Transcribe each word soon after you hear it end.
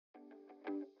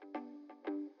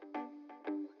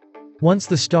Once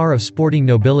the star of sporting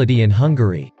nobility in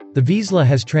Hungary, the Vizsla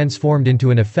has transformed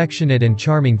into an affectionate and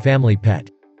charming family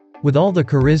pet. With all the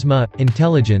charisma,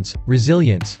 intelligence,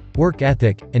 resilience, work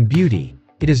ethic, and beauty,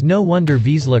 it is no wonder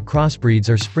Vizsla crossbreeds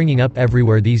are springing up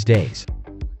everywhere these days.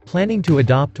 Planning to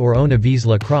adopt or own a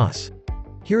Vizsla cross?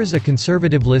 Here is a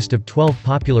conservative list of 12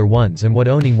 popular ones and what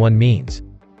owning one means.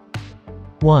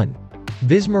 1.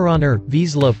 Weimaraner,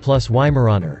 Vizsla plus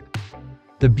Weimaraner.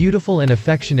 The beautiful and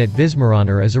affectionate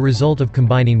Weimaraner is a result of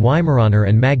combining Weimaraner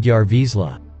and Magyar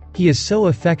Vizsla. He is so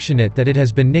affectionate that it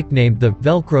has been nicknamed the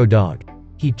Velcro dog.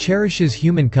 He cherishes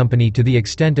human company to the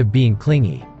extent of being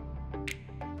clingy.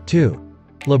 2.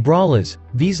 Labralas,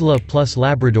 Vizsla plus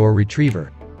Labrador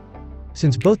Retriever.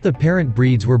 Since both the parent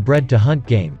breeds were bred to hunt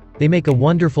game, they make a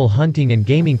wonderful hunting and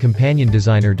gaming companion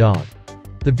designer dog.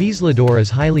 The Vizslador is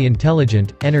highly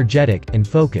intelligent, energetic, and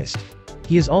focused.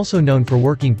 He is also known for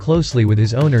working closely with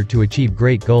his owner to achieve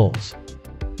great goals.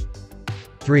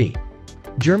 3.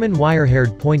 German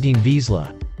wire-haired pointing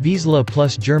Vizsla, Vizsla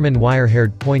plus German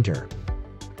wire-haired pointer.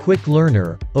 Quick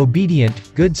learner,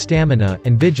 obedient, good stamina,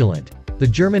 and vigilant, the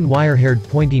German wire-haired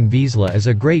pointing Vizsla is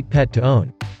a great pet to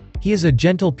own. He is a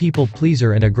gentle people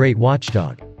pleaser and a great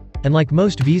watchdog. And like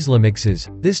most Vizsla mixes,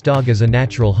 this dog is a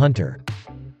natural hunter.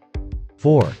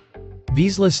 4.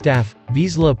 Vizsla Staff,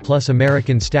 Vizsla plus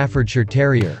American Staffordshire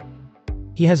Terrier.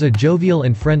 He has a jovial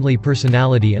and friendly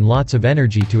personality and lots of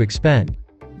energy to expend.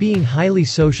 Being highly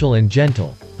social and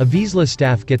gentle, a Vizsla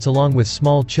Staff gets along with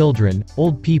small children,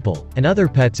 old people, and other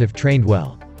pets if trained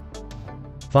well.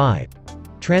 5.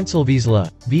 Transylvizsla,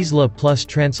 Vizsla plus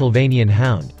Transylvanian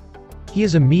Hound. He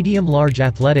is a medium-large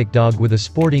athletic dog with a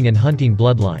sporting and hunting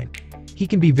bloodline. He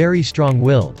can be very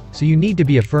strong-willed, so you need to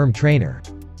be a firm trainer.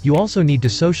 You also need to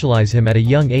socialize him at a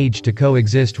young age to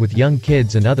coexist with young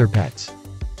kids and other pets.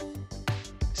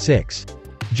 6.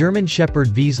 German Shepherd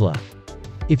Vizsla.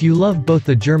 If you love both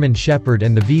the German Shepherd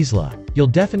and the Vizsla, you'll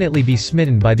definitely be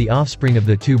smitten by the offspring of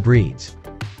the two breeds.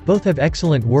 Both have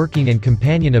excellent working and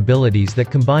companion abilities that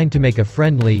combine to make a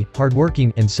friendly,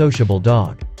 hardworking, and sociable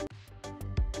dog.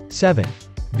 7.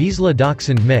 Vizsla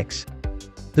Dachshund Mix.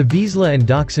 The Vizsla and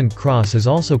Dachshund cross is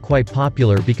also quite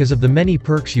popular because of the many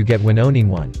perks you get when owning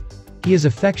one. He is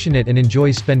affectionate and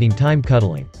enjoys spending time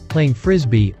cuddling, playing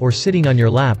frisbee, or sitting on your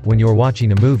lap when you're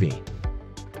watching a movie.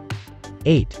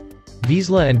 8.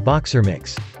 Vizsla and Boxer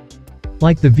Mix.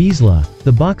 Like the Vizsla,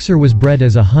 the Boxer was bred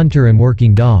as a hunter and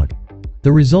working dog.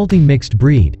 The resulting mixed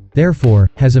breed, therefore,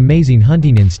 has amazing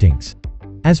hunting instincts.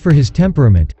 As for his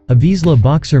temperament, a Vizsla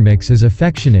Boxer Mix is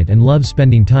affectionate and loves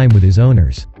spending time with his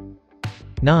owners.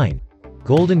 9.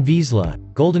 Golden Vizsla,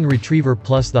 Golden Retriever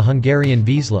plus the Hungarian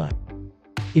Vizsla.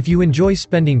 If you enjoy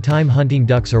spending time hunting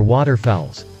ducks or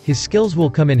waterfowls, his skills will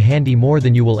come in handy more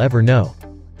than you will ever know.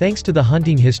 Thanks to the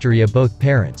hunting history of both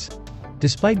parents.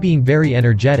 Despite being very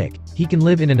energetic, he can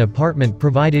live in an apartment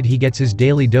provided he gets his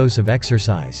daily dose of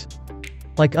exercise.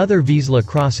 Like other Vizsla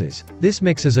crosses, this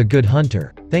mix is a good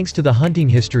hunter, thanks to the hunting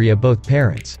history of both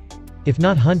parents. If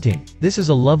not hunting, this is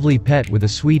a lovely pet with a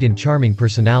sweet and charming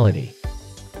personality.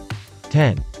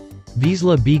 10.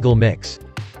 Vizsla Beagle Mix.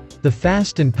 The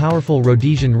fast and powerful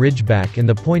Rhodesian Ridgeback and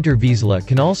the Pointer Vizsla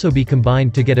can also be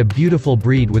combined to get a beautiful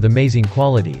breed with amazing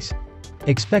qualities.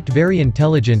 Expect very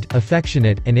intelligent,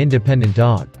 affectionate, and independent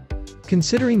dog.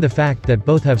 Considering the fact that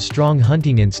both have strong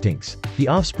hunting instincts, the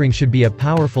offspring should be a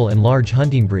powerful and large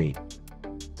hunting breed.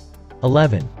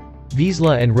 11.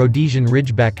 Vizsla and Rhodesian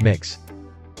Ridgeback Mix.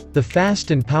 The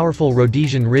fast and powerful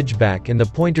Rhodesian Ridgeback and the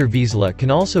Pointer Vizsla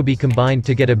can also be combined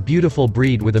to get a beautiful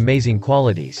breed with amazing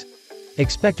qualities.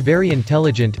 Expect very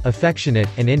intelligent, affectionate,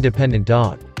 and independent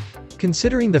dog.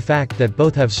 Considering the fact that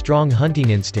both have strong hunting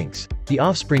instincts, the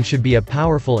offspring should be a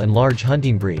powerful and large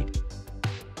hunting breed.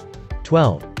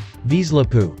 12. Vizsla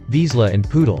Poo, Vizsla and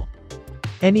Poodle.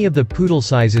 Any of the poodle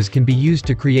sizes can be used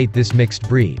to create this mixed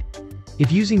breed.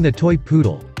 If using the toy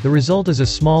poodle, the result is a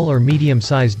small or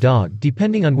medium-sized dog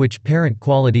depending on which parent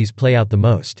qualities play out the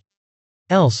most.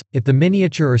 Else, if the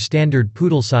miniature or standard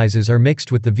poodle sizes are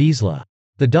mixed with the Vizsla,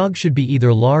 the dog should be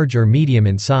either large or medium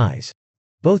in size.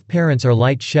 Both parents are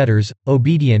light shedders,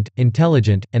 obedient,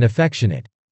 intelligent, and affectionate.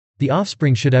 The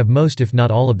offspring should have most if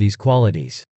not all of these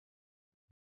qualities.